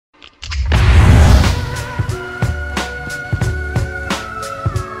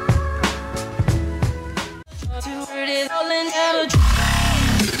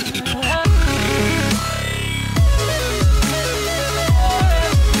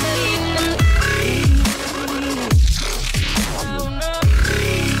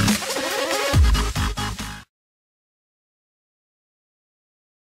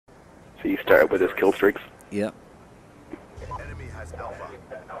So you started with his kill streaks. Yep. Enemy has Alpha.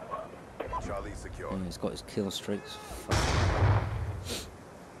 Charlie secure. Yeah, he's got his kill streaks. Fuck.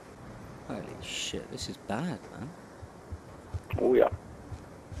 Holy shit, this is bad, man. Oh yeah.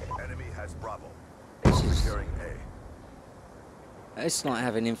 Enemy has Bravo. This is... Securing A. It's like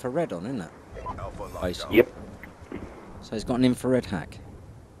having infrared on, isn't it? Alpha lockdown. Basically. Yep. So he's got an infrared hack.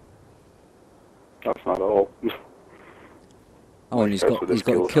 That's not all. Oh, and he's got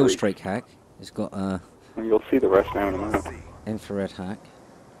a kill streak hack. He's got a You'll see the rest now in a minute. infrared hack.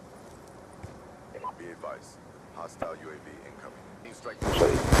 Be advised. Hostile UAV incoming. Strike.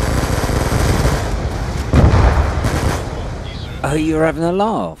 Oh, you're having a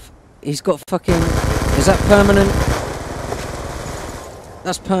laugh. He's got fucking... Is that permanent?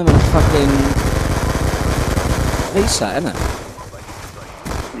 That's permanent fucking... VSAT, isn't it?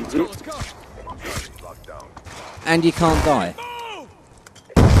 And you can't die.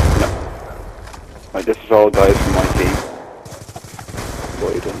 Like, this is all guys from my team.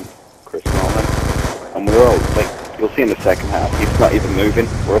 Lloyd and Chris and all that. And we're all, like, you'll see in the second half, he's not even moving.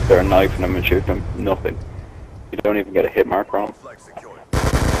 We're up there knifing him and shooting him. Nothing. You don't even get a hit marker on him.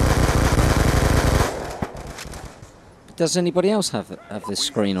 Does anybody else have this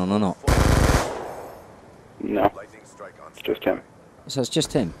screen on or not? No. It's just him. So it's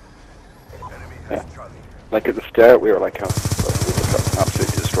just him? Yeah. Like at the start we were like, oh, we just got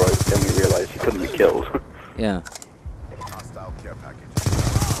absolutely destroyed. Then we realised he couldn't be killed. Yeah.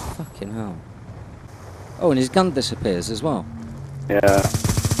 Fucking hell. Oh, and his gun disappears as well. Yeah.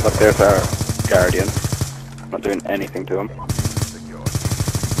 But there's our Guardian. Not doing anything to him.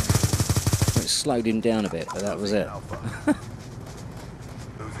 It slowed him down a bit, but that was it.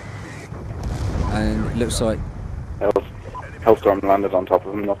 And it looks like... Hellstorm landed on top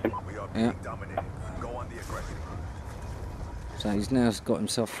of him, nothing. Yeah. So he's now got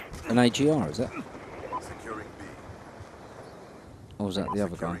himself an AGR, is it? Or was that the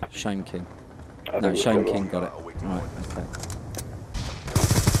other guy? Shane King. No, Shane King got it. Right, okay.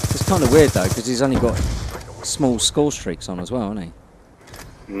 It's kind of weird though, because he's only got small score streaks on as well, hasn't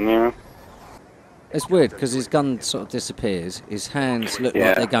he? Yeah. It's weird, because his gun sort of disappears. His hands look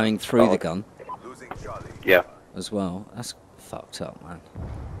like they're going through the gun. Yeah. As well. That's fucked up, man.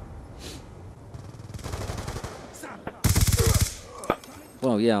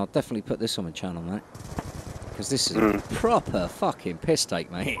 Well, yeah, I'll definitely put this on my channel, mate. Because this is a proper fucking piss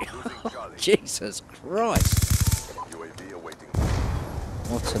take, mate. Jesus Christ.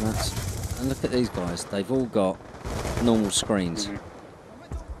 What an ass. And look at these guys. They've all got normal screens.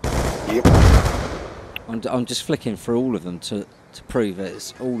 Yep. I'm just flicking through all of them to prove it.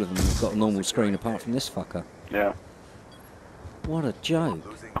 It's all of them have got a normal screen apart from this fucker. Yeah. What a joke.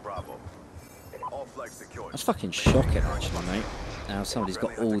 That's fucking shocking, actually, mate. Now somebody's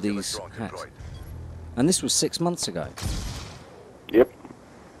got all these hacks. And this was 6 months ago. Yep.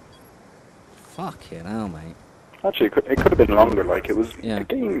 Fucking hell, mate. Actually, it could have been longer. Like, it was Yeah. a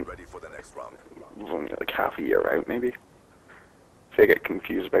game only like half a year out, maybe. So I get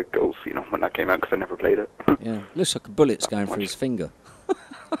confused about Ghost, you know, when that came out, because I never played it. Yeah, looks like a bullet's going through his finger.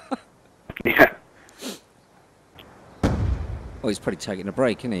 Yeah. Well, he's probably taking a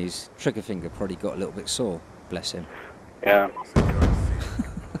break, isn't he? His trigger finger probably got a little bit sore. Bless him. Yeah.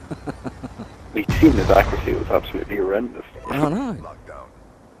 We've seen his accuracy was absolutely horrendous. I know.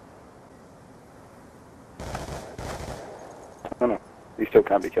 Oh no, he still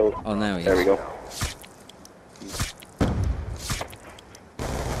can't be killed. Oh, now he is. There we go.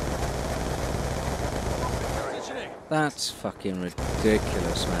 That's fucking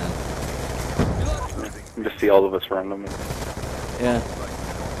ridiculous, man. You just see all of us around him. Yeah.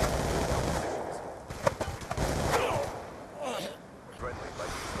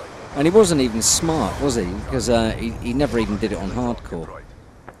 And he wasn't even smart, was he? Because he never even did it on hardcore,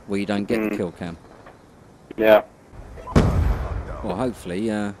 where you don't get the kill cam. Yeah. Well, hopefully,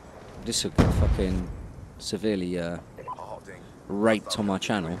 this will get fucking severely raped on my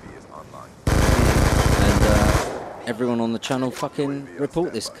channel. And everyone on the channel fucking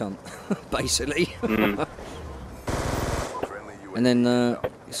report this cunt, basically. And then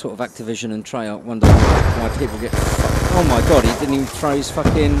sort of Activision and Treyarch wonder why people get fucked. Oh my god, he didn't even throw his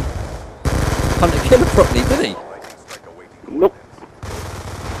fucking hunter killer properly, did he? Nope.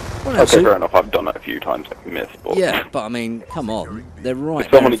 Well, Okay, fair enough. I've done it a few times. I've missed, but yeah, but I mean, come on, they're right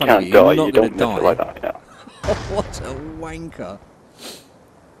if there someone in front of can't you. die, You're not you going don't to miss die. it like that. Yeah. What a wanker!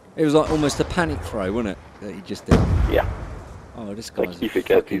 It was like almost a panic throw, wasn't it? That he just did. Yeah. Oh, this guy's Like you a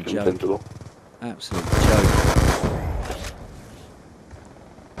forget fucking he's joke. invincible. Absolute joke.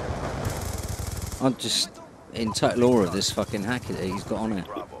 I'm just in total awe of this fucking hack that he's got on it.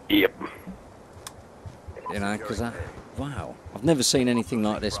 Yep. You know, because wow, I've never seen anything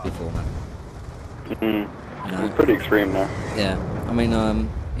like this before, man. You know? It's pretty extreme now. Yeah, I mean,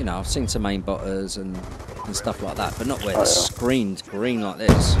 you know, I've seen some aimbotters and stuff like that, but not where the screen's green like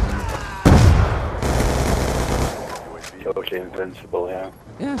this. Totally invincible, yeah.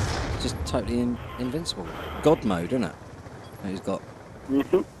 Yeah, just totally invincible. God mode, isn't it? He's got.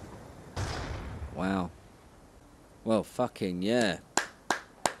 Wow. Well, fucking yeah.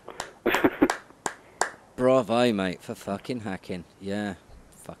 Bravo, mate, for fucking hacking. Yeah.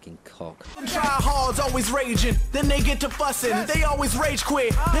 Fucking cock. Tryhards always raging, then they get to fussing. They always rage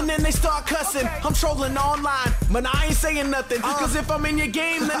quit, and then they start cussing. I'm trolling online, but I ain't saying nothing. Cause if I'm in your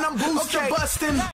game, then I'm booster busting.